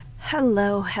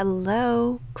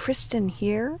Hello, Kristen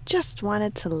here. Just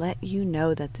wanted to let you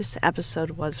know that this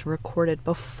episode was recorded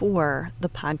before the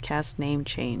podcast name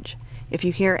change. If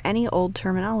you hear any old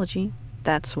terminology,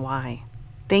 that's why.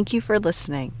 Thank you for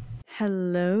listening.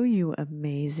 Hello, you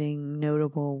amazing,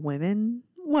 notable women.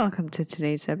 Welcome to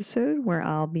today's episode where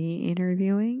I'll be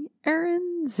interviewing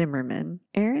Erin Zimmerman.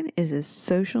 Erin is a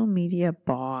social media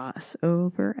boss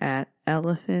over at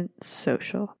Elephant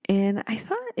Social. And I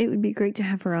thought it would be great to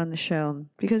have her on the show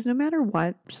because no matter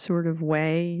what sort of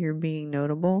way you're being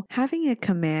notable, having a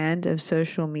command of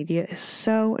social media is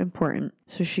so important.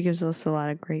 So she gives us a lot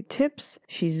of great tips.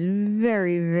 She's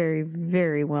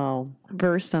very well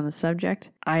versed on the subject.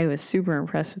 I was super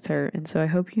impressed with her, and so I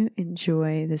hope you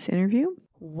enjoy this interview.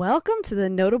 Welcome to the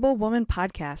Notable Woman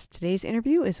Podcast. Today's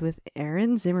interview is with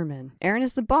Erin Zimmerman. Erin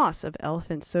is the boss of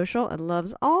Elephant Social and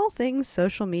loves all things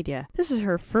social media. This is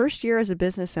her first year as a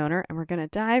business owner, and we're going to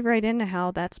dive right into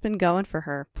how that's been going for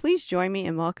her. Please join me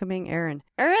in welcoming Erin.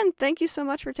 Erin, thank you so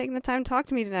much for taking the time to talk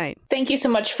to me tonight. Thank you so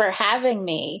much for having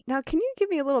me. Now, can you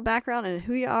give me a little background on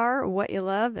who you are, what you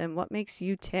love, and what makes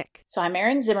you tick? So I'm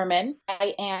Erin Zimmerman.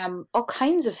 I am all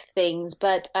kinds of things,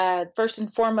 but first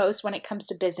and foremost, when it comes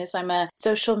to business, I'm a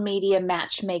social media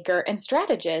matchmaker and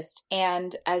strategist.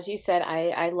 And as you said,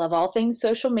 I love all things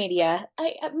social media.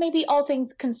 Maybe all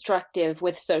things constructive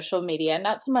with social media,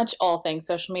 not so much all things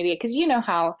social media, because you know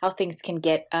how things can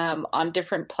get on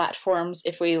different platforms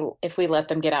if we let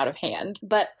them get out of hand.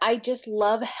 But I just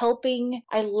love helping.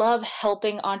 I love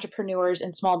helping entrepreneurs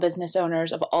and small business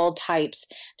owners of all types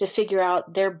to figure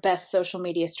out their best social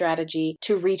media strategy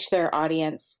to reach their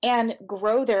audience and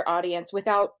grow their audience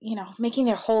without, making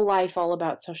their whole life all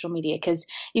about social media, because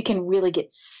you can really get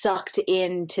sucked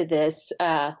into this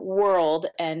world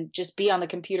and just be on the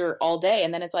computer all day.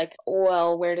 And then it's like,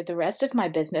 well, where did the rest of my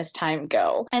business time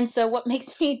go? And so what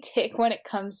makes me tick when it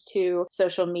comes to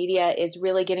social media is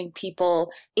really getting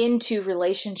people into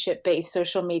relationship-based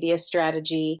social media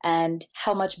strategy and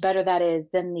how much better that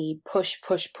is than the push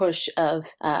of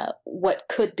what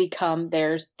could become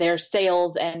their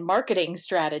sales and marketing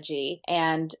strategy,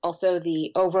 and also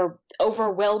the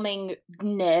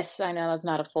overwhelmingness. I know that's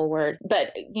not a full word,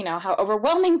 but how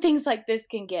overwhelming things like this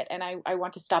can get, and I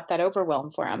want to stop that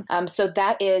overwhelm for them. So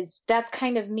that's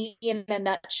kind of me in a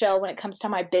nutshell when it comes to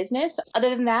my business. Other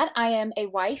than that, I am a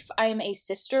wife. I am a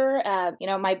sister.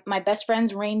 My best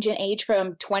friends range in age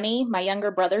from 20, my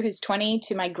younger brother who's 20,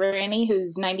 to my granny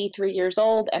who's 93 years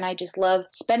old, and I just love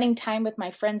spending time with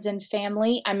my friends and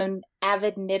family. I'm an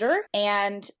avid knitter,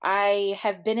 and I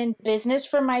have been in business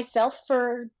for myself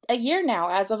for a year now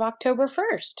as of October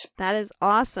 1st. That is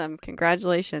awesome.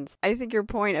 Congratulations. I think your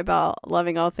point about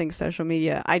loving all things social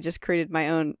media, I just created my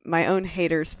own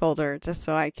haters folder just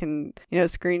so I can,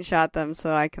 screenshot them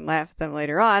so I can laugh at them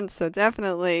later on. So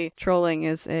definitely trolling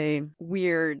is a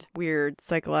weird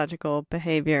psychological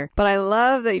behavior. But I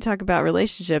love that you talk about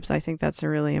relationships. I think that's a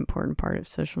really important part of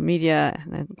social media,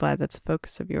 and I'm glad that's a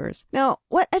focus of yours. Now,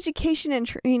 what education and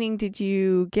training did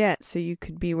you get so you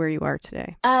could be where you are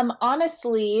today?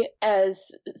 Honestly,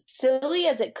 as silly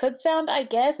as it could sound, I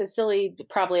guess, as silly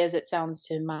probably as it sounds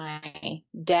to my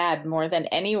dad more than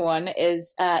anyone,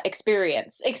 is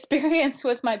experience. Experience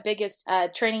was my biggest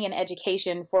training and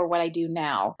education for what I do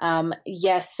now.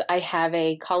 Yes, I have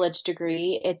a college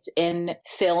degree. It's in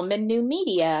film and new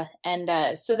media.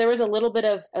 And so there was a little bit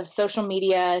of social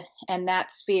media and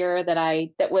that sphere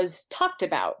that was talked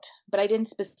about, but I didn't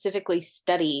specifically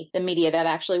study the media. That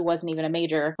actually wasn't even a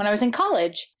major when I was in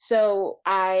college. So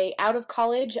out of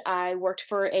college, I worked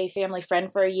for a family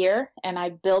friend for a year, and I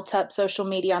built up social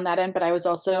media on that end, but I was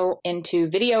also into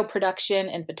video production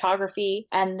and photography.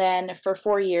 And then for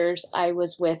 4 years, I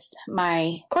was with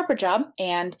my corporate job,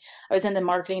 and I was in the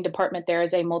marketing department there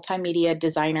as a multimedia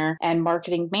designer and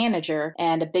marketing manager.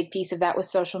 And a big piece of that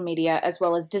was social media, as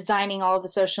well as designing all of the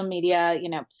social media,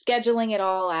 scheduling it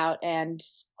all out and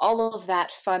all of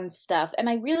that fun stuff. And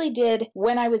I really did,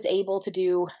 when I was able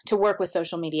to work with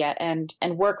social media and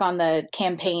work on the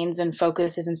campaigns and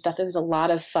focuses and stuff, it was a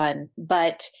lot of fun.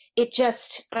 But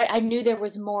I knew there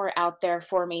was more out there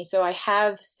for me. So I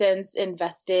have since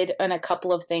invested in a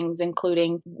couple of things,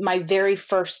 including my very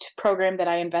first program that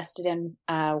I invested in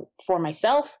for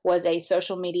myself was a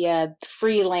social media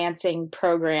freelancing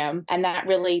program. And that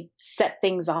really set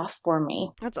things off for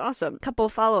me. That's awesome. A couple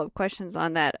of follow-up questions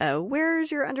on that.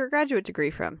 Where's your undergraduate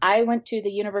degree from? I went to the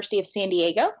University of San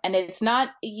Diego, and it's not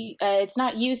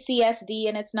UCSD,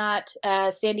 and it's not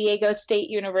San Diego State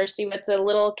University. It's a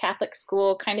little Catholic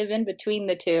school kind of in between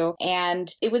the two.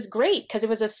 And it was great because it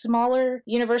was a smaller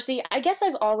university. I guess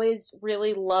I've always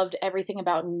really loved everything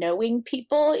about knowing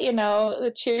people,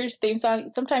 the Cheers theme song.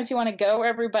 Sometimes you want to go where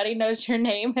everybody knows your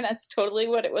name, and that's totally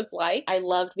what it was like. I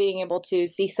loved being able to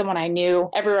see someone I knew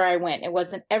everywhere I went. It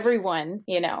wasn't everyone,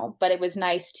 but it was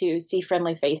nice to see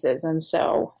friendly faces. And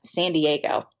so San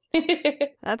Diego.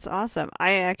 That's awesome.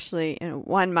 I actually,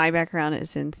 my background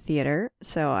is in theater,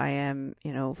 so I am,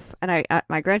 and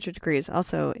my graduate degree is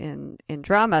also in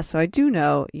drama, so I do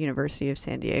know University of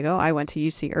San Diego. I went to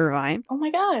UC Irvine. Oh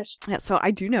my gosh. Yeah, so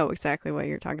I do know exactly what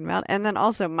you're talking about. And then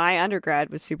also my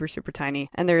undergrad was super, super tiny,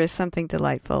 and there is something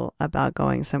delightful about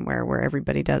going somewhere where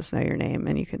everybody does know your name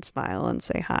and you can smile and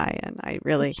say hi, and I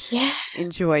really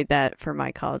enjoyed that for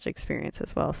my college experience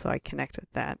as well, so I connect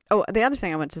with that. Oh, the other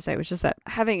thing I wanted to say was just that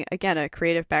having, again, a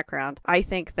creative background, I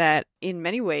think that in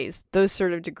many ways, those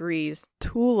sort of degrees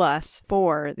tool us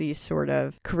for these sort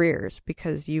of careers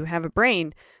because you have a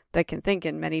brain that can think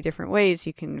in many different ways.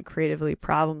 You can creatively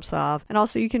problem solve, and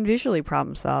also you can visually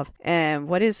problem solve. And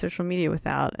what is social media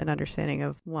without an understanding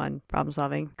of, one, problem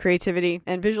solving, creativity,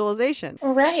 and visualization?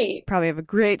 Right. Probably have a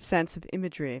great sense of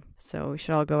imagery. So we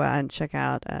should all go out and check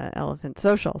out Elephant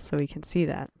Social so we can see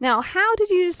that. Now, how did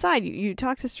you decide? You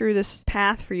talked us through this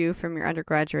path for you from your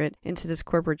undergraduate into this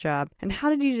corporate job. And how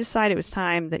did you decide it was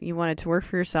time that you wanted to work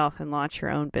for yourself and launch your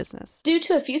own business? Due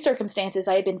to a few circumstances,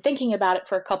 I had been thinking about it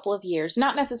for a couple of years,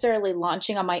 not necessarily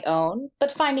launching on my own,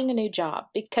 but finding a new job.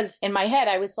 Because in my head,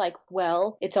 I was like,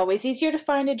 well, it's always easier to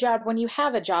find a job when you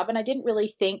have a job. And I didn't really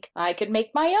think I could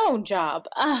make my own job.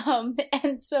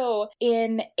 And so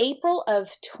in April of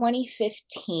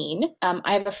 2015,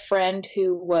 I have a friend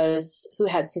who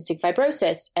had cystic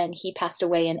fibrosis, and he passed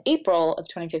away in April of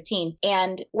 2015.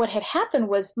 And what had happened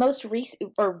was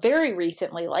very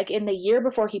recently, like in the year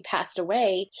before he passed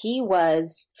away, he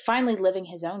was finally living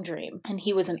his own dream, and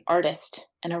he was an artist.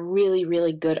 And a really,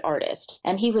 really good artist.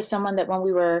 And he was someone that when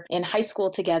we were in high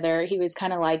school together, he was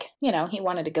kind of like, he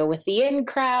wanted to go with the in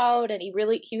crowd, and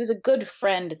he was a good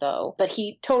friend though, but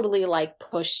he totally like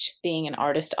pushed being an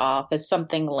artist off as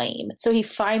something lame. So he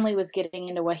finally was getting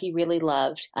into what he really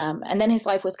loved. And then his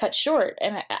life was cut short.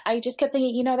 And I just kept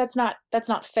thinking, that's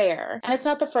not fair. And it's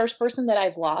not the first person that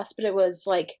I've lost, but it was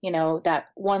like, that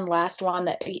one last one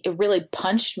that it really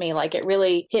punched me, like it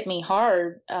really hit me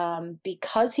hard,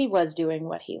 because he was doing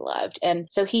what he loved. And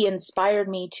so he inspired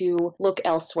me to look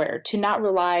elsewhere, to not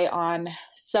rely on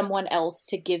someone else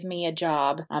to give me a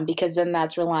job, because then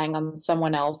that's relying on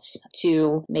someone else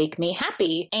to make me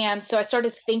happy. And so I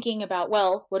started thinking about,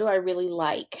 well, what do I really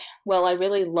like? Well, I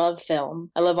really love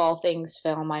film. I love all things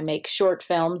film. I make short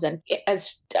films. And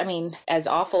as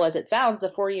awful as it sounds, the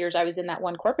 4 years I was in that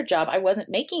one corporate job, I wasn't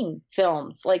making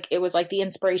films. Like it was like the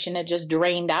inspiration had just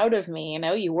drained out of me.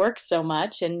 You work so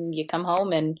much and you come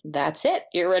home and that's it.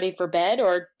 You're ready for bed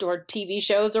or TV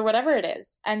shows or whatever it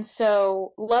is. And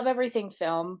so love everything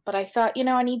film. But I thought,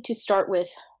 I need to start with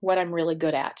what I'm really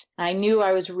good at. I knew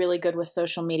I was really good with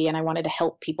social media, and I wanted to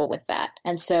help people with that.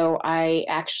 And so I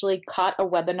actually caught a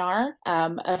webinar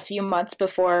a few months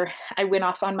before I went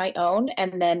off on my own.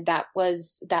 And then that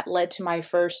led to my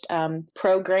first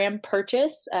program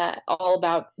purchase, all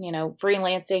about,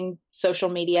 freelancing, social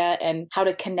media, and how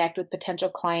to connect with potential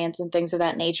clients and things of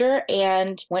that nature,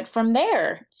 and went from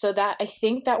there. So I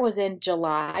think that was in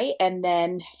July. And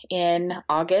then in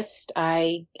August,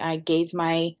 I gave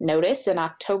my notice. In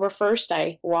October 1st,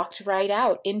 I walked right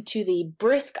out into the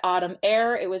brisk autumn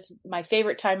air. It was my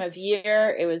favorite time of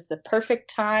year. It was the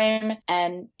perfect time,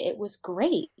 and it was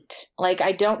great. Like,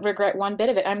 I don't regret one bit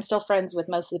of it. I'm still friends with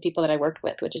most of the people that I worked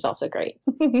with, which is also great.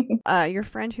 Your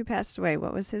friend who passed away,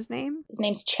 what was his name? His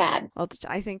name's Chad. Well,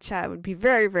 I think Chad would be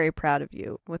very, very proud of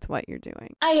you with what you're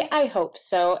doing. I hope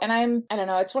so. And I don't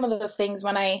know, it's one of those things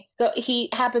when I go, he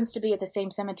happens to be at the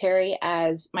same cemetery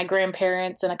as my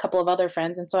grandparents and a couple of other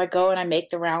friends. And so I go and I make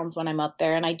the rounds when I'm up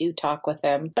there, and I do talk with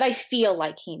him, but I feel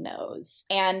like he knows.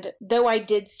 And though I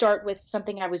did start with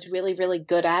something I was really, really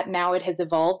good at, now it has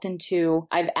evolved into,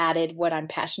 I've added what I'm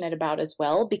passionate about as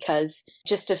well, because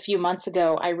just a few months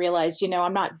ago, I realized,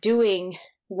 I'm not doing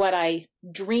what I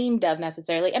dreamed of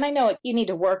necessarily. And I know you need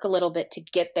to work a little bit to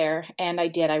get there. And I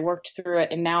did. I worked through it,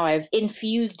 and now I've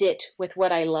infused it with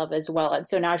what I love as well. And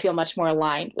so now I feel much more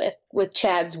aligned with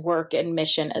Chad's work and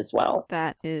mission as well.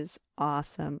 That is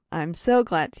awesome. I'm so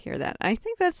glad to hear that. I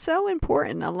think that's so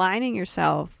important, aligning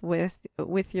yourself with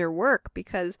your work,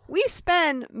 because we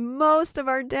spend most of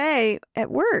our day at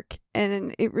work,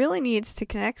 and it really needs to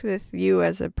connect with you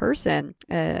as a person,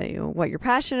 what you're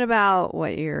passionate about,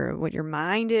 what your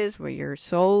mind is, what your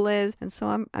soul is. And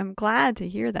so I'm glad to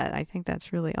hear that. I think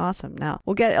that's really awesome. Now,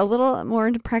 we'll get a little more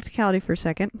into practicality for a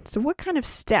second. So what kind of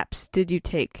steps did you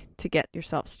take to get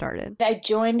yourself started? I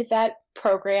joined that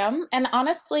program, and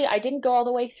honestly, I didn't go all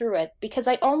the way through it because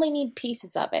I only need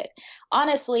pieces of it.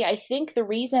 Honestly, I think the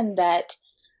reason that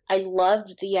I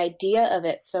loved the idea of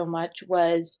it so much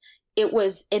was it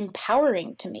was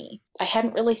empowering to me. I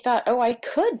hadn't really thought, oh, I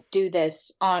could do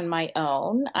this on my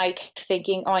own. I kept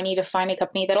thinking, oh, I need to find a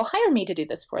company that'll hire me to do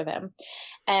this for them.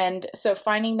 And so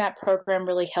finding that program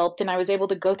really helped, and I was able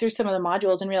to go through some of the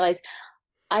modules and realize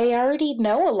I already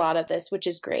know a lot of this, which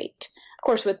is great. Of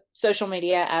course, with social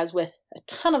media, as with a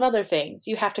ton of other things,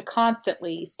 you have to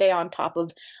constantly stay on top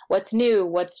of what's new,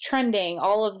 what's trending,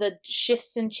 all of the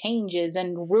shifts and changes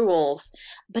and rules.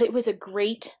 But it was a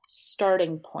great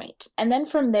starting point. And then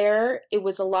from there, it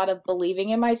was a lot of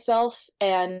believing in myself,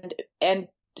 and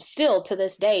still to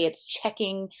this day, it's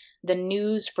checking the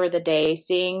news for the day,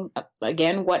 seeing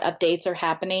again what updates are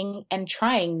happening, and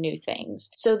trying new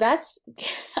things. So that's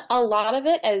a lot of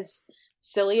it, as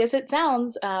silly as it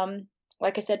sounds.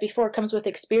 Like I said before, it comes with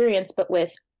experience, but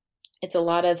it's a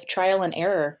lot of trial and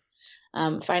error,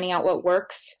 finding out what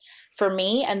works for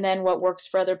me and then what works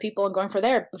for other people, and going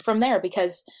from there,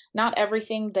 because not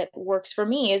everything that works for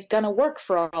me is going to work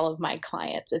for all of my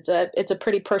clients. It's a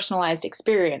pretty personalized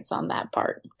experience on that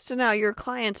part. So now your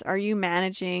clients, are you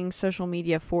managing social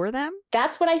media for them?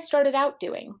 That's what I started out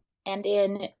doing. And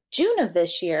in June of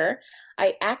this year,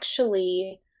 I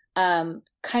actually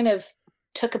kind of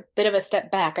took a bit of a step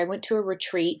back. I went to a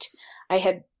retreat. I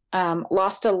had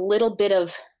lost a little bit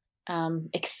of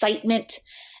excitement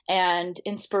and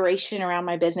inspiration around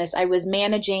my business. I was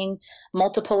managing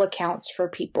multiple accounts for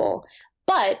people.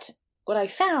 But what I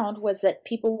found was that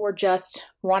people were just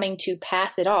wanting to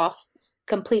pass it off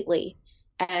completely.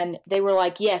 And they were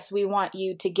like, yes, we want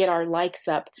you to get our likes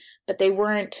up. But they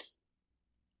weren't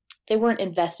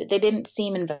invested. They didn't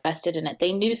seem invested in it.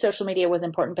 They knew social media was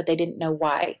important, but they didn't know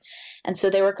why. And so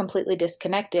they were completely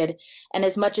disconnected. And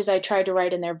as much as I tried to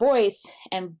write in their voice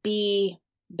and be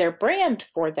their brand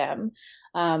for them,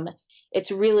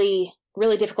 it's really,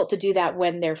 really difficult to do that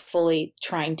when they're fully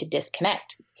trying to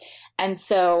disconnect. And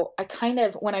so I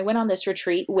when I went on this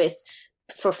retreat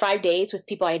for 5 days with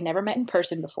people I had never met in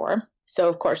person before. So,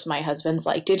 of course, my husband's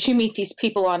like, did you meet these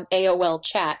people on AOL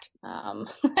chat?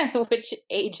 Which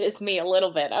ages me a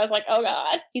little bit. I was like, oh,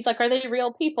 God. He's like, are they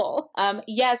real people?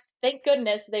 Yes, thank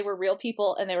goodness they were real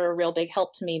people. And they were a real big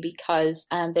help to me because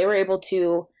they were able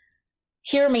to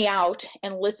hear me out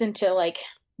and listen to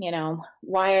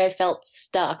why I felt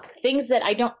stuck. Things that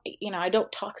I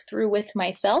don't talk through with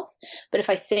myself, but if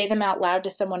I say them out loud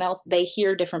to someone else, they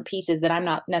hear different pieces that I'm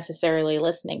not necessarily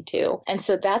listening to. And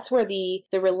so that's where the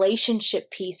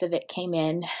relationship piece of it came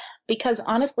in, because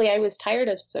honestly, I was tired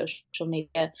of social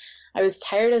media. I was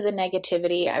tired of the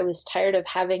negativity. I was tired of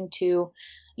having to,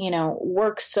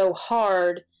 work so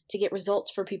hard to get results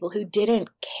for people who didn't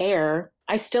care.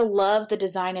 I still love the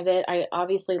design of it. I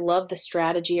obviously love the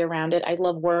strategy around it. I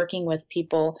love working with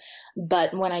people.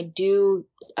 But when I do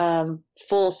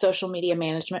full social media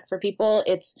management for people,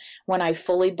 it's when I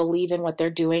fully believe in what they're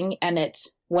doing, and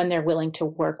it's when they're willing to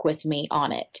work with me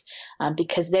on it,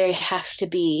 because they have to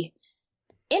be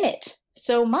in it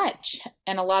so much.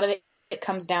 And a lot of it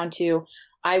comes down to,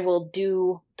 I will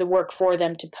do the work for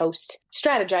them to post,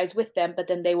 strategize with them, but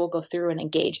then they will go through and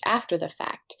engage after the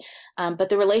fact. But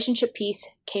the relationship piece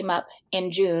came up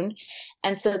in June.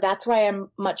 And so that's why I'm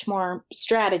much more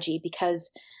strategy,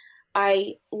 because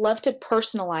I love to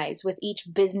personalize with each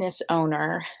business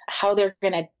owner how they're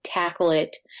going to tackle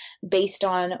it based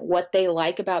on what they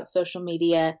like about social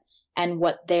media and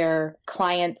what their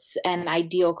clients and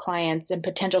ideal clients and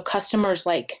potential customers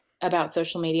like about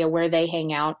social media, where they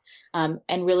hang out,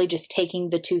 and really just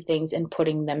taking the two things and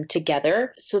putting them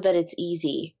together so that it's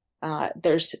easy.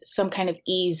 There's some kind of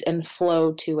ease and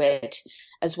flow to it,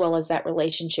 as well as that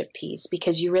relationship piece,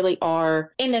 because you really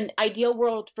are, in an ideal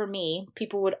world for me,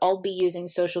 people would all be using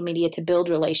social media to build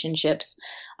relationships,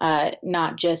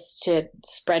 not just to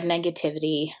spread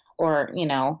negativity or,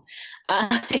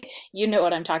 Uh, you know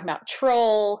what I'm talking about.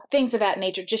 Troll, things of that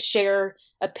nature. Just share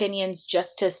opinions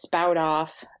just to spout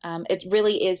off. It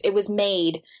really is.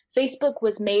 Facebook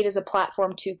was made as a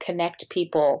platform to connect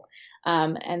people.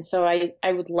 And so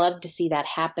I would love to see that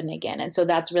happen again. And so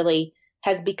that's really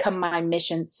has become my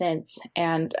mission since.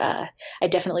 And I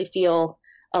definitely feel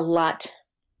a lot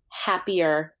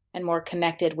happier and more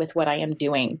connected with what I am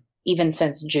doing, even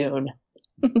since June.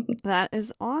 That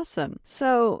is awesome.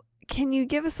 So, can you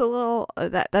give us a little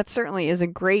that certainly is a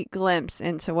great glimpse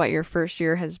into what your first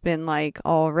year has been like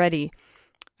already.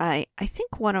 I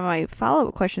think one of my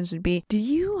follow-up questions would be, do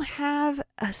you have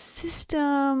a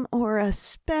system or a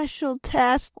special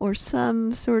test or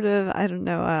some sort of, I don't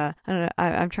know,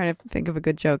 I'm trying to think of a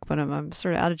good joke, but I'm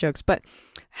sort of out of jokes. But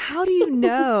how do you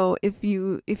know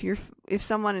if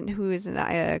someone who is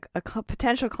a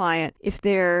potential client, if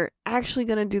they're actually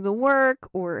going to do the work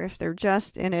or if they're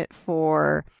just in it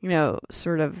for,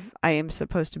 sort of, I am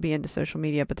supposed to be into social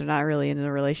media, but they're not really into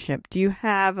the relationship? Do you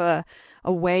have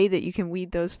a way that you can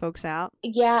weed those folks out?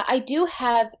 Yeah, I do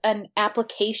have an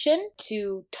application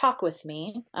to talk with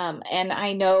me. And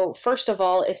I know, first of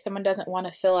all, if someone doesn't want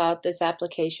to fill out this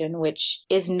application, which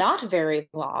is not very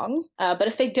long, but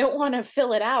if they don't want to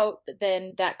fill it out,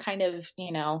 then that kind of,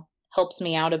 helps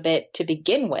me out a bit to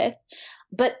begin with.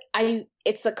 But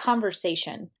it's a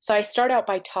conversation. So I start out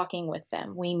by talking with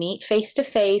them. We meet face to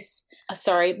face,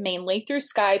 mainly through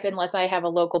Skype, unless I have a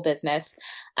local business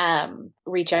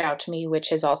reach out to me, which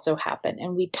has also happened.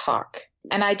 And we talk.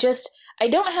 And I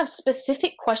don't have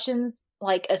specific questions,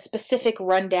 like a specific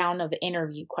rundown of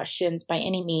interview questions by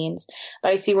any means,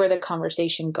 but I see where the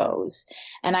conversation goes.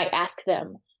 And I ask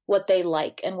them what they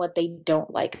like and what they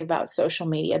don't like about social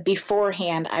media.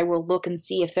 Beforehand, I will look and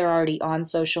see if they're already on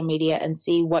social media and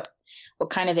see what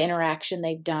kind of interaction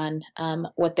they've done,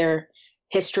 what their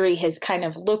history has kind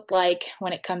of looked like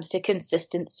when it comes to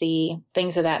consistency,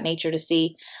 things of that nature, to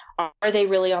see, are they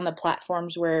really on the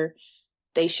platforms where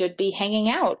they should be hanging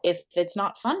out if it's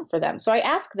not fun for them. So I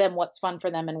ask them what's fun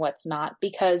for them and what's not,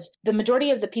 because the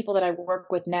majority of the people that I work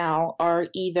with now are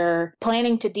either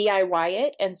planning to DIY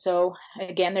it. And so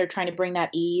again, they're trying to bring that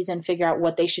ease and figure out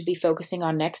what they should be focusing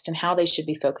on next and how they should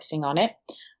be focusing on it.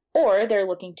 Or they're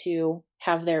looking to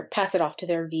pass it off to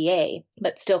their VA,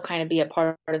 but still kind of be a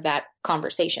part of that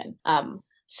conversation.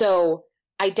 So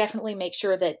I definitely make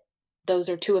sure that those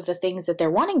are two of the things that they're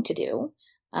wanting to do,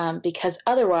 because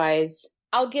otherwise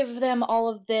I'll give them all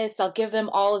of this. I'll give them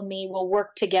all of me. We'll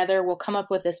work together. We'll come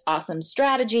up with this awesome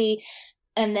strategy.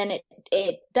 And then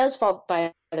it does fall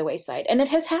by the wayside. And it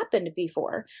has happened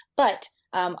before. But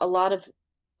a lot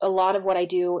of what I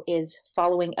do is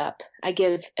following up. I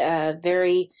give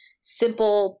very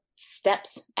simple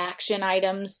steps, action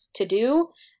items to do,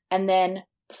 and then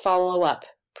follow up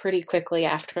pretty quickly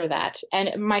after that.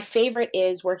 And my favorite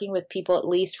is working with people at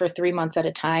least for 3 months at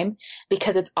a time,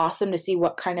 because it's awesome to see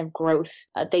what kind of growth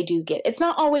they do get. It's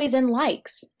not always in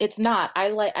likes. It's not.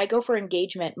 I go for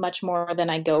engagement much more than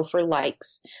I go for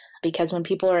likes, because when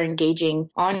people are engaging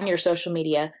on your social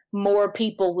media, more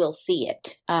people will see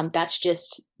it. That's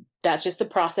just the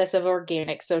process of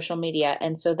organic social media.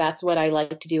 And so that's what I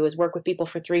like to do, is work with people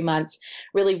for 3 months,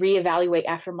 really reevaluate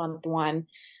after month 1,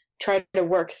 try to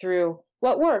work through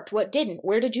what worked, what didn't,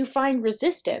 where did you find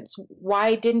resistance,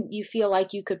 why didn't you feel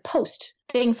like you could post,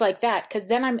 things like that. Because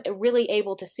then I'm really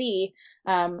able to see,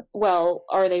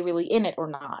 are they really in it or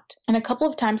not? And a couple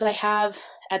of times I have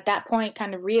at that point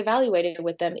kind of reevaluated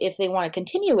with them if they want to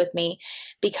continue with me,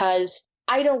 because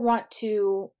I don't want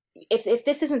to, if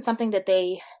this isn't something that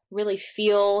they really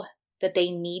feel that they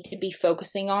need to be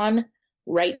focusing on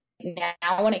right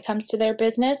now when it comes to their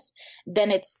business,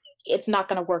 then it's not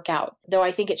going to work out. Though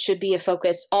I think it should be a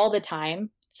focus all the time.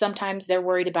 Sometimes they're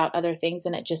worried about other things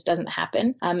and it just doesn't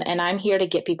happen. And I'm here to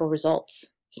get people results.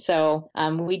 So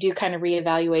we do kind of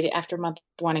reevaluate it after month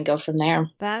 1 and go from there.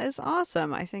 That is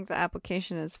awesome. I think the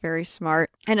application is very smart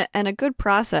and a good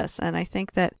process. And I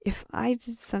think that if I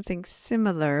did something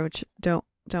similar, which don't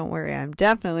worry, I'm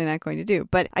definitely not going to do.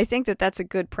 But I think that that's a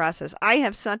good process. I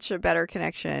have such a better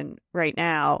connection right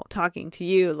now talking to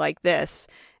you like this,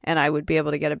 and I would be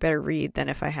able to get a better read than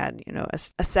if I had,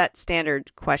 a set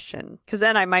standard question. Because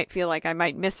then I might feel like I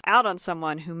might miss out on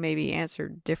someone who maybe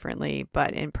answered differently,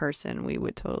 but in person we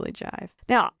would totally jive.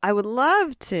 Now, I would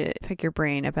love to pick your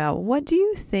brain about, what do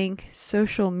you think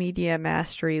social media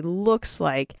mastery looks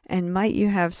like? And might you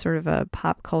have sort of a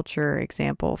pop culture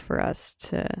example for us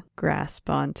to grasp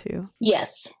onto?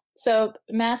 Yes. So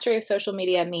mastery of social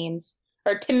media means,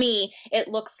 or to me, it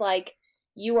looks like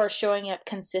you are showing up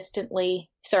consistently.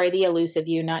 Sorry, the elusive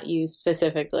you, not you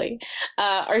specifically,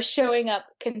 are showing up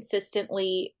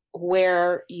consistently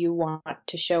where you want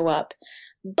to show up.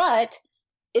 But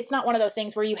it's not one of those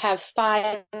things where you have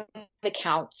 5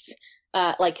 accounts,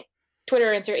 like Twitter,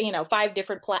 Instagram, 5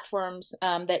 different platforms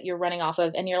that you're running off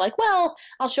of. And you're like, well,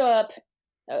 I'll show up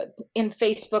in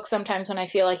Facebook sometimes when I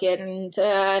feel like it. And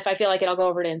if I feel like it, I'll go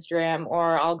over to Instagram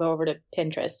or I'll go over to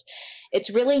Pinterest. It's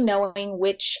really knowing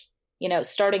which,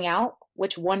 starting out,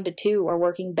 which 1 to 2 are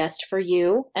working best for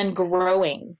you and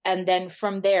growing. And then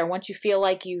from there, once you feel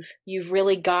like you've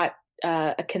really got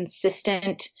a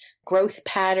consistent growth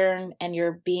pattern and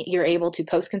you're able to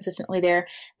post consistently there,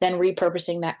 then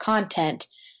repurposing that content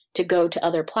to go to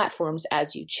other platforms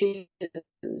as you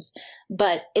choose.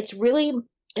 But to me,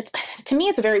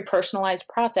 it's a very personalized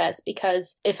process,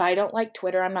 because if I don't like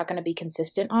Twitter, I'm not going to be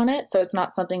consistent on it. So it's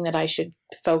not something that I should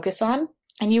focus on.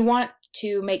 And you want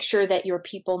to make sure that your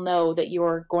people know that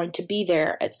you're going to be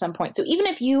there at some point. So even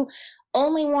if you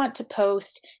only want to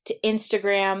post to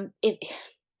Instagram,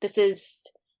 this is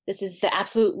the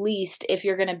absolute least if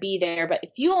you're going to be there. But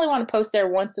if you only want to post there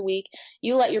once a week,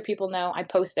 you let your people know I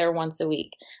post there once a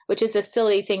week, which is a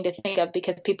silly thing to think of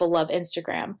because people love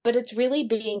Instagram. But it's really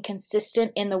being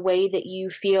consistent in the way that you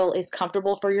feel is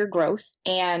comfortable for your growth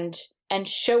and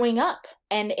showing up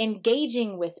and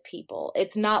engaging with people.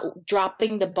 It's not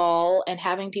dropping the ball and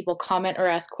having people comment or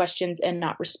ask questions and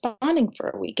not responding for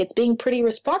a week. It's being pretty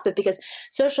responsive, because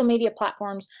social media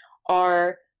platforms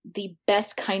are the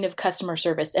best kind of customer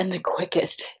service and the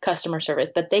quickest customer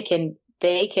service, but they can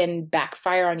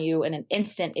backfire on you in an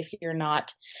instant if you're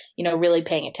not, really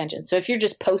paying attention. So if you're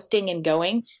just posting and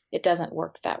going, it doesn't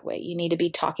work that way. You need to be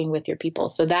talking with your people.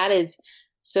 So that is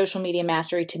social media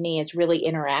mastery to me, is really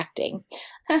interacting.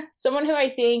 Someone who I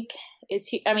think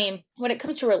when it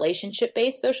comes to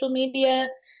relationship-based social media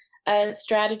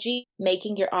strategy,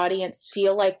 making your audience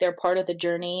feel like they're part of the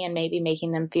journey and maybe making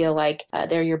them feel like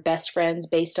they're your best friends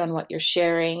based on what you're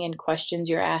sharing and questions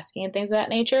you're asking and things of that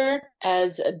nature.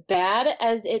 As bad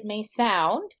as it may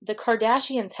sound, the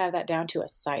Kardashians have that down to a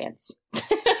science.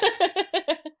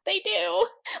 They do.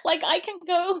 Like I can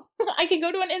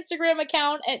go to an Instagram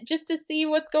account just to see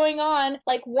what's going on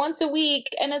like once a week,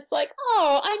 and it's like,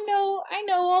 oh, I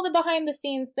know all the behind the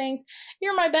scenes things.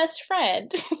 You're my best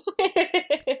friend.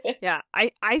 Yeah,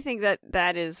 I think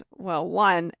that is, well,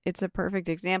 1, it's a perfect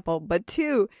example, but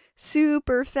 2,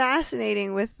 super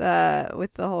fascinating with the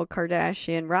whole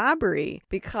Kardashian robbery,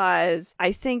 because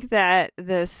I think that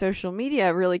the social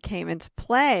media really came into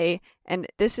play, and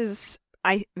this is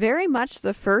very much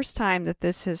the first time that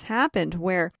this has happened,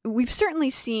 where we've certainly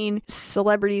seen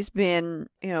celebrities been,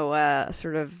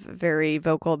 sort of very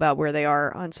vocal about where they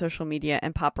are on social media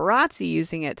and paparazzi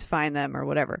using it to find them or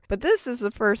whatever. But this is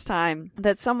the first time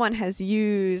that someone has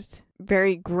used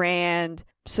very grand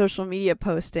social media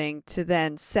posting to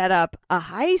then set up a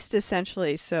heist,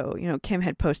 essentially. So, Kim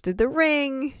had posted the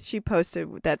ring. She posted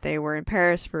that they were in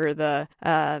Paris for the,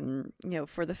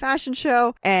 for the fashion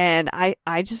show. And I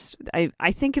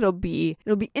think it'll be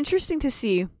interesting to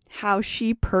see how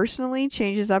she personally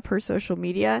changes up her social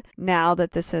media now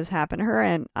that this has happened to her.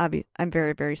 And I'm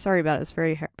very, very sorry about it. It's a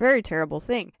very, very terrible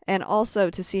thing. And also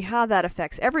to see how that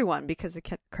affects everyone, because the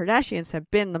Kardashians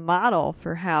have been the model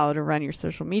for how to run your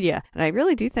social media. And I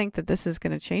really do think that this is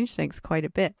going to change things quite a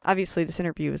bit. Obviously, this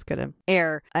interview is going to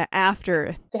air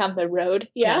after. Down the road.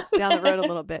 Yeah. Yes, down the road a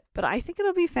little bit. But I think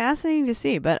it'll be fascinating to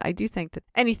see. But I do think that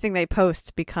anything they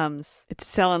post it's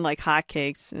selling like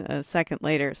hotcakes a second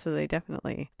later. So they've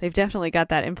definitely got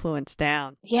that influence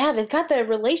down. Yeah, they've got the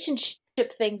relationship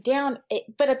thing down.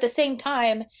 But at the same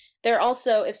time, they're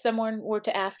also, if someone were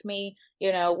to ask me,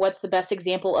 what's the best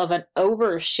example of an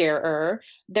oversharer,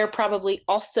 they're probably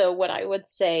also what I would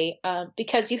say,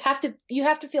 because you have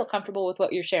to feel comfortable with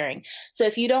what you're sharing. So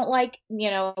if you don't like,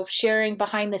 sharing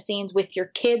behind the scenes with your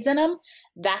kids in them,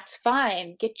 that's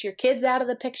fine. Get your kids out of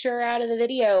the picture, out of the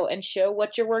video, and show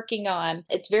what you're working on.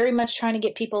 It's very much trying to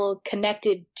get people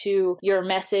connected to your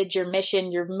message, your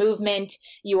mission, your movement,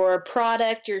 your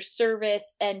product, your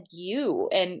service, and you,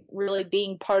 and really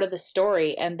being part of the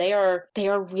story. And they are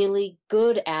really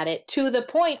good at it, to the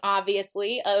point,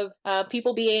 obviously, of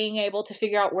people being able to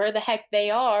figure out where the heck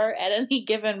they are at any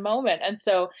given moment. And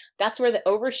so that's where the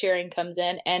oversharing comes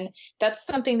in. And that's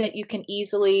something that you can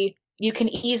easily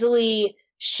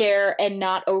share and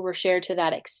not overshare to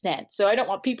that extent. So I don't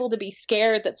want people to be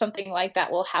scared that something like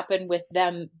that will happen with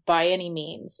them by any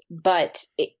means, but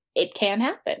it can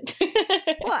happen.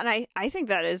 Well, and I think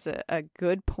that is a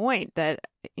good point, that,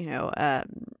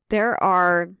 there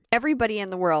are everybody in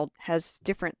the world has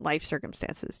different life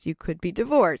circumstances. You could be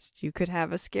divorced. You could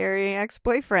have a scary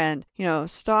ex-boyfriend,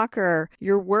 stalker.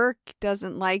 Your work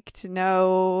doesn't like to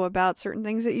know about certain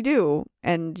things that you do.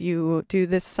 And you do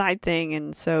this side thing,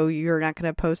 and so you're not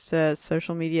going to post a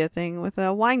social media thing with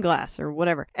a wine glass or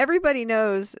whatever. Everybody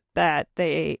knows that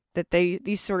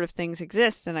these sort of things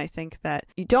exist, and I think that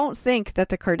you don't think that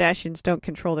the Kardashians don't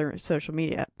control their social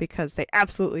media, because they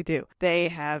absolutely do. They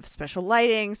have special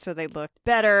lighting, so they look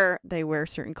better. They wear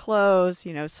certain clothes.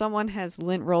 Someone has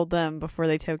lint rolled them before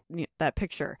they took that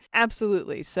picture.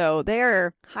 Absolutely. So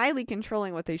they're highly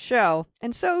controlling what they show,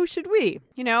 and so should we.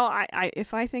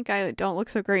 If I think I don't look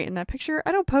so great in that picture,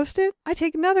 I don't post it. I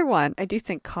take another one. I do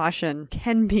think caution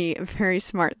can be a very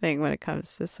smart thing when it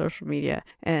comes to social media.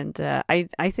 And I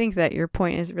think that your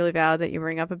point is really valid that you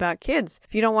bring up about kids.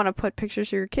 If you don't want to put pictures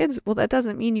of your kids, well, that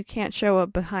doesn't mean you can't show a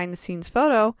behind the scenes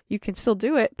photo. You can still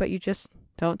do it, but you just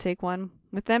don't take one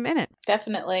with them in it.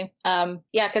 Definitely.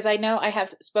 Because I know I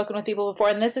have spoken with people before,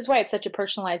 and this is why it's such a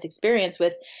personalized experience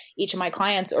with each of my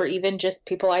clients, or even just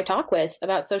people I talk with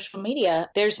about social media.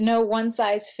 There's no one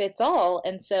size fits all.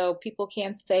 And so people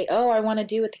can say, oh, I want to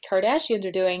do what the Kardashians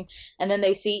are doing. And then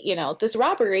they see, this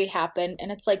robbery happen.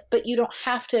 And it's like, but you don't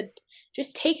have to.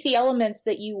 Just take the elements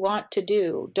that you want to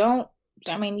do.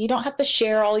 You don't have to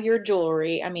share all your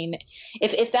jewelry.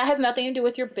 If that has nothing to do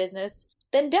with your business,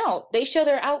 then don't. They show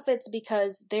their outfits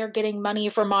because they're getting money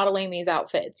for modeling these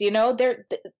outfits.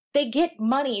 They get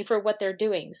money for what they're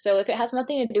doing. So if it has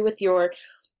nothing to do with your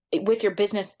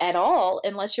business at all,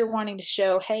 unless you're wanting to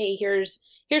show, hey, here's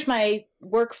my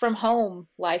work from home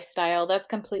lifestyle, that's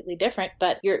completely different.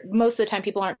 But most of the time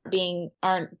people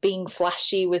aren't being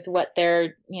flashy with what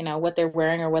they're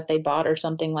wearing or what they bought or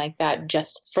something like that,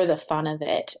 just for the fun of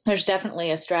it. There's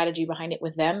definitely a strategy behind it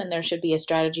with them, and there should be a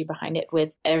strategy behind it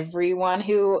with everyone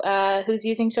who's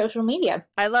using social media.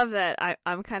 I love that.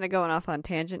 I'm kind of going off on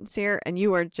tangents here, and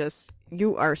you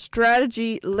are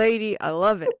strategy lady. I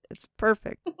love it. It's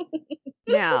perfect.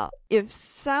 Now, if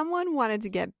someone wanted to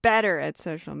get better at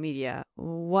social media,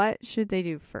 what should they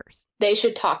do first? They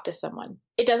should talk to someone.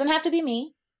 It doesn't have to be me.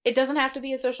 It doesn't have to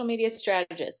be a social media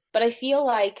strategist, but I feel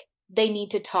like they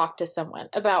need to talk to someone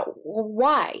about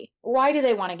why. Why do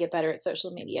they want to get better at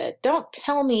social media? Don't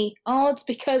tell me, oh, it's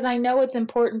because I know it's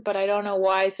important, but I don't know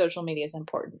why social media is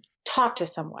important. Talk to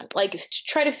someone.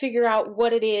 Try to figure out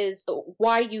what it is,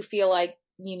 why you feel like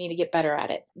you need to get better at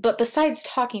it. But besides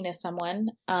talking to someone,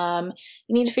 you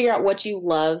need to figure out what you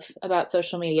love about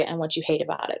social media and what you hate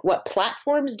about it. What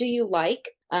platforms do you like?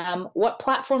 What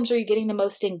platforms are you getting the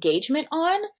most engagement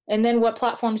on? And then what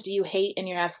platforms do you hate and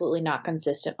you're absolutely not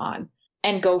consistent on?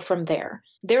 And go from there.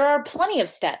 There are plenty of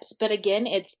steps, but again,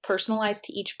 it's personalized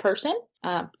to each person,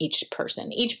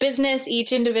 each business,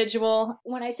 each individual.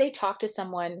 When I say talk to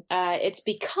someone, it's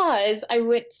because I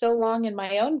went so long in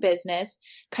my own business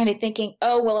kind of thinking,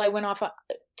 oh, well, I went off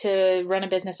to run a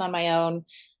business on my own.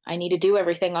 I need to do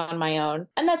everything on my own.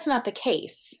 And that's not the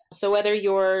case. So whether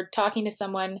you're talking to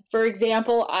someone, for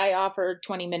example, I offer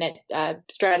 20-minute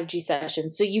strategy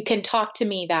sessions. So you can talk to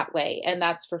me that way, and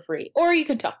that's for free. Or you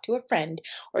can talk to a friend,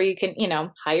 or you can,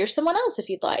 hire someone else if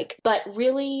you'd like. But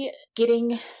really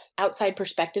getting outside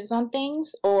perspectives on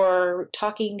things, or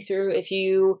talking through, if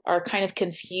you are kind of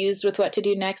confused with what to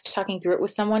do next, talking through it with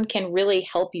someone can really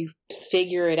help you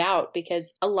figure it out,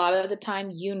 because a lot of the time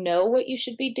you know what you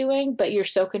should be doing, but you're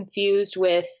so confused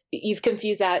you've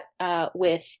confused that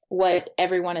with what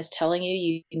everyone is telling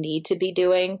you need to be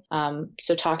doing.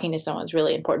 So talking to someone is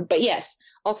really important. But yes,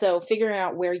 also figuring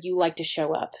out where you like to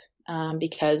show up.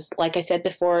 Because like I said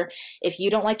before, if you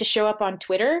don't like to show up on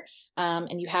Twitter,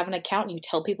 and you have an account and you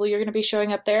tell people you're going to be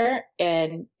showing up there,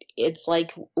 and it's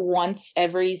like once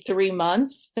every 3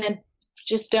 months, then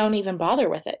just don't even bother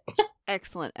with it.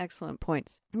 Excellent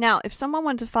points. Now, if someone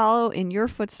wanted to follow in your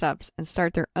footsteps and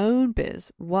start their own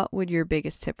biz, what would your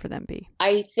biggest tip for them be?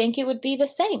 I think it would be the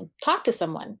same. Talk to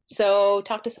someone. So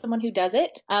talk to someone who does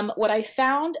it. What I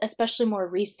found, especially more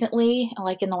recently,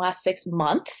 like in the last 6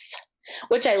 months,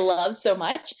 which I love so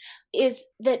much, is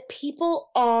that people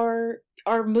are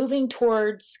moving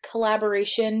towards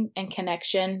collaboration and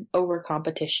connection over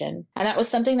competition. And that was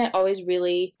something that always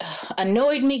really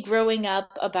annoyed me growing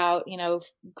up about,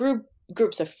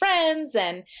 groups of friends.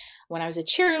 And when I was a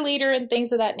cheerleader and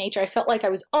things of that nature, I felt like I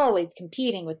was always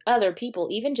competing with other people,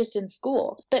 even just in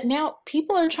school. But now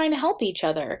people are trying to help each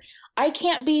other. I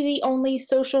can't be the only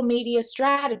social media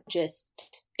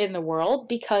strategist in the world,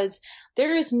 because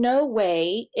there is no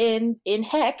way in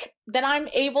heck then I'm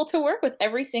able to work with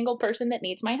every single person that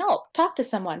needs my help. Talk to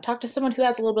someone who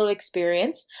has a little bit of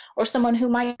experience, or someone who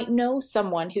might know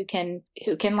someone who can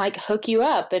like hook you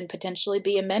up and potentially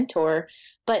be a mentor.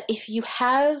 But if you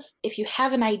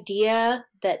have an idea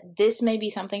that this may be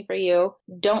something for you,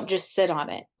 don't just sit on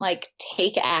it. Like,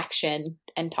 take action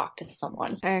and talk to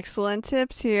someone. Excellent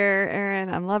tips here, Erin.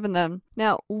 I'm loving them.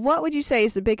 Now, what would you say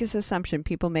is the biggest assumption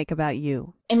people make about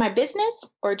you? In my business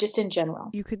or just in general?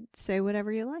 You could say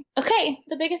whatever you like. Okay.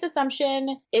 The biggest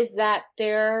assumption is that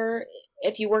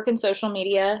if you work in social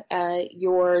media,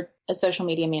 you're a social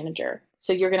media manager.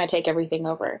 So you're going to take everything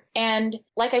over. And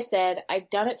like I said,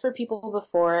 I've done it for people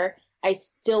before. I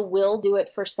still will do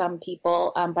it for some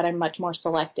people, but I'm much more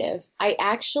selective. I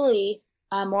actually,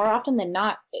 more often than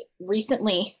not,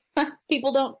 recently,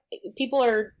 people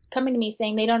are coming to me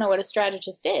saying they don't know what a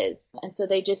strategist is. And so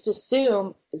they just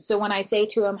assume. So when I say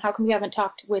to them, how come you haven't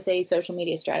talked with a social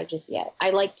media strategist yet? I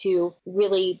like to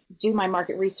really do my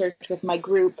market research with my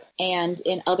group and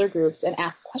in other groups and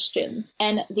ask questions.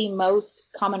 And the most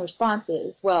common response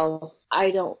is, well,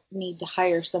 I don't need to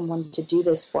hire someone to do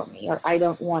this for me, or I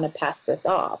don't want to pass this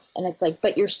off. And it's like,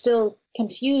 but you're still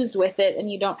confused with it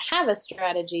and you don't have a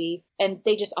strategy. And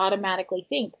they just automatically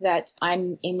think that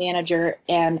I'm a manager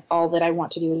and all that I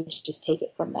want to do is just take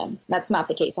it from them. That's not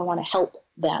the case. I want to help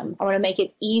them. I want to make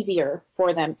it easier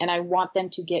for them, and I want them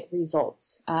to get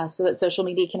results so that social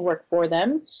media can work for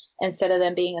them instead of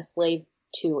them being a slave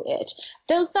to it.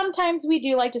 Though sometimes we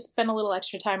do like to spend a little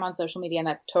extra time on social media, and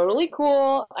that's totally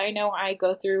cool. I know I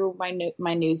go through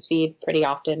my news feed pretty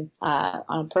often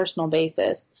on a personal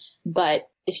basis, but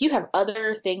if you have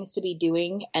other things to be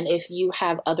doing and if you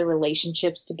have other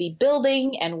relationships to be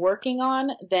building and working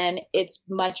on, then it's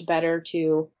much better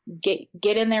to get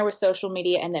in there with social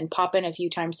media and then pop in a few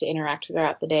times to interact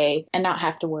throughout the day and not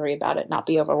have to worry about it, not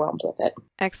be overwhelmed with it.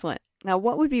 Excellent. Now,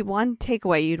 what would be one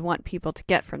takeaway you'd want people to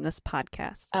get from this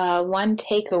podcast? One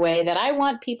takeaway that I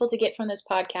want people to get from this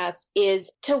podcast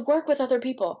is to work with other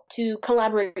people, to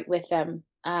collaborate with them.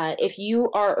 If you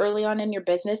are early on in your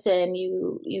business and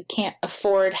you can't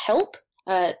afford help,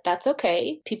 that's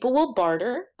okay. People will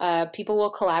barter. People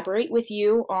will collaborate with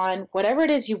you on whatever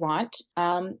it is you want.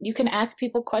 You can ask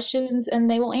people questions and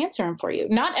they will answer them for you.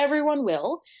 Not everyone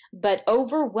will, but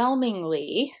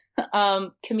overwhelmingly,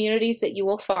 communities that you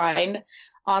will find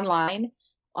online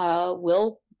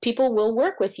people will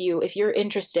work with you if you're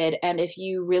interested and if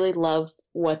you really love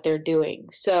what they're doing.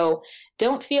 So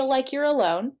don't feel like you're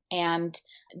alone, and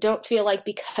don't feel like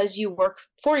because you work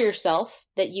for yourself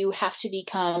that you have to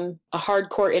become a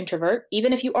hardcore introvert.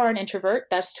 Even if you are an introvert,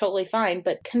 that's totally fine,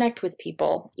 but connect with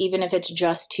people, even if it's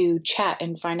just to chat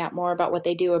and find out more about what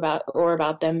they do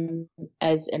about them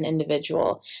as an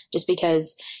individual. Just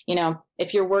because,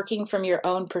 if you're working from your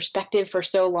own perspective for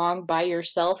so long by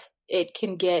yourself, you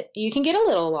can get a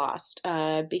little lost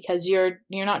because you're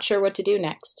not sure what to do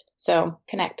next. So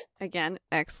connect. Again,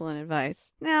 excellent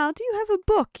advice. Now, do you have a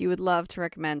book you would love to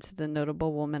recommend to the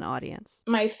Notable Woman audience?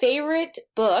 My favorite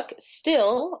book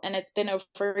still, and it's been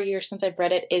over a year since I've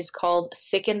read it, is called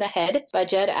Sick in the Head by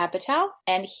Judd Apatow.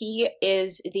 And he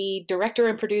is the director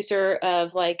and producer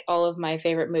of like all of my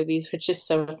favorite movies, which is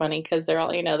so funny because they're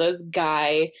all, those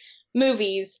guy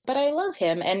movies. But I love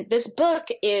him. And this book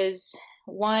is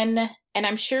one, and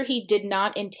I'm sure he did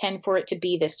not intend for it to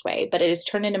be this way, but it has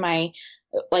turned into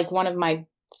one of my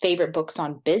favorite books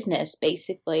on business,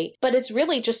 basically. But it's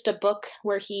really just a book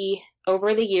where he,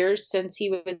 over the years since he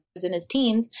was in his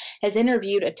teens, has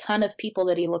interviewed a ton of people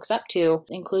that he looks up to,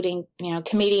 including,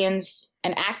 comedians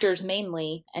and actors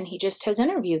mainly. And he just has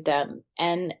interviewed them.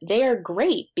 And they are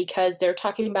great because they're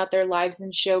talking about their lives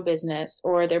in show business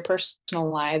or their personal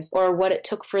lives or what it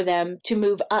took for them to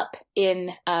move up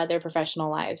in their professional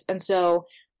lives. And so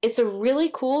it's a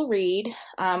really cool read.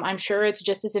 I'm sure it's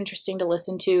just as interesting to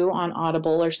listen to on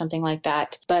Audible or something like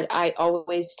that. But I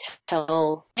always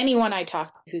tell anyone I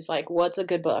talk to who's like, what's a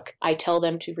good book? I tell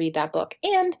them to read that book.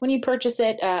 And when you purchase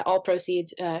it, all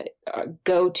proceeds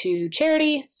go to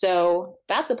charity. So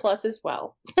that's a plus as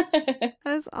well. That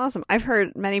is awesome. I've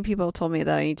heard many people told me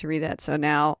that I need to read that. So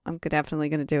now I'm definitely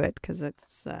going to do it because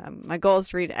it's my goal is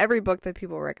to read every book that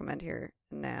people recommend here.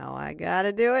 Now I got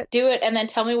to do it. Do it and then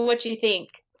tell me what you think.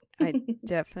 I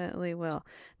definitely will.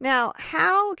 Now,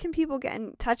 how can people get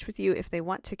in touch with you if they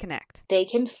want to connect? They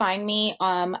can find me.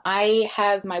 I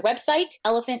have my website,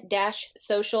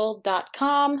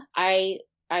 elephant-social.com. I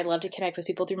love to connect with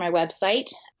people through my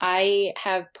website. I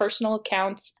have personal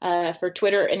accounts for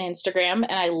Twitter and Instagram,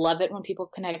 and I love it when people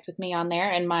connect with me on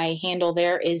there. And my handle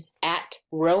there is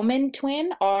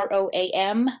 @RomanTwin,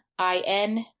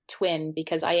 RoAMIN twin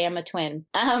because I am a twin.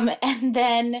 And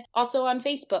then also on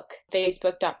Facebook,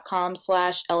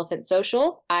 facebook.com/elephant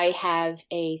social. I have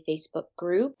a Facebook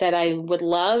group that I would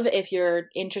love if you're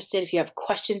interested, if you have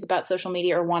questions about social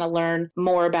media or want to learn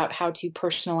more about how to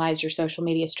personalize your social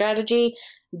media strategy.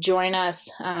 Join us.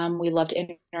 We love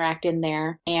to interact in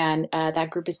there. And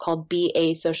that group is called Be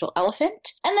a Social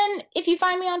Elephant. And then if you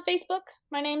find me on Facebook,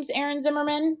 my name's Erin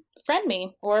Zimmerman. Friend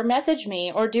me or message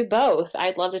me or do both.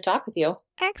 I'd love to talk with you.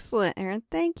 Excellent, Erin.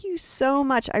 Thank you so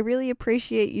much. I really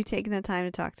appreciate you taking the time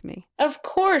to talk to me. Of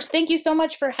course. Thank you so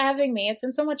much for having me. It's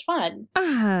been so much fun.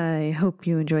 I hope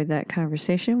you enjoyed that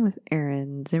conversation with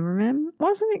Erin Zimmerman.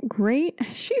 Wasn't it great?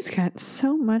 She's got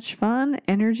so much fun,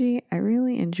 energy. I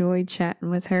really enjoyed chatting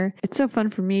with her. It's so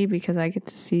fun for me because I get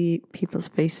to see people's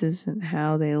faces and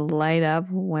how they light up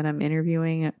when I'm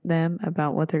interviewing them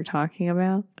about what they're talking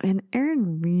about. And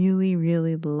Erin really,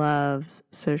 really loves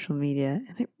social media,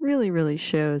 and it really, really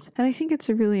shows. And I think it's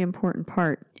a really important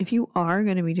part. If you are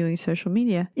going to be doing social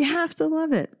media, you have to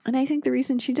love it. And I think the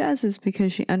reason she does is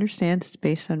because she understands it's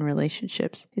based on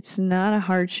relationships. It's not a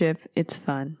hardship, it's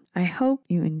fun. I hope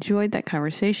you enjoyed that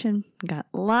conversation. Got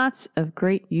lots of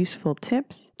great useful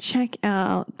tips. Check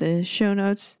out the show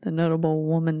notes,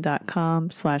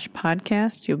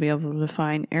 thenotablewoman.com/podcast. You'll be able to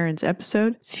find Erin's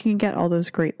episode, so you can get all those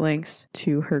great links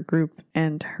to her group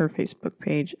and her Facebook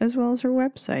page, as well as her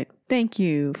website. Thank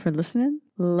you for listening.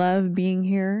 Love being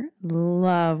here.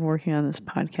 Love working on this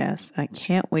podcast. I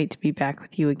can't wait to be back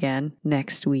with you again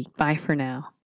next week. Bye for now.